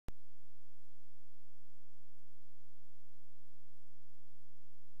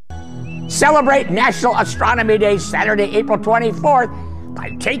Celebrate National Astronomy Day, Saturday, April 24th,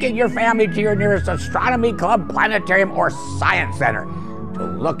 by taking your family to your nearest astronomy club, planetarium, or science center to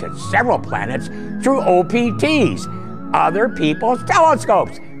look at several planets through OPTs, other people's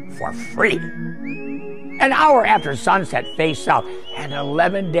telescopes, for free. An hour after sunset, face south, an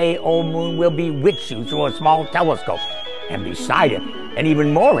 11-day-old moon will bewitch you through a small telescope, and beside it, an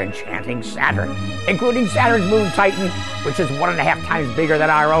even more enchanting Saturn, including Saturn's moon Titan, which is 1.5 times bigger than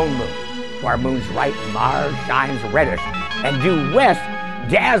our own moon. To our moon's right, Mars shines reddish, and due west,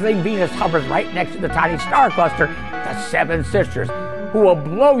 dazzling Venus hovers right next to the tiny star cluster, the Seven Sisters, who will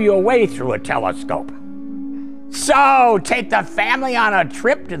blow you away through a telescope. So, take the family on a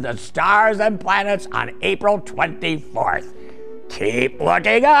trip to the stars and planets on April 24th. Keep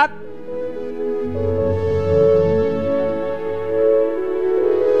looking up!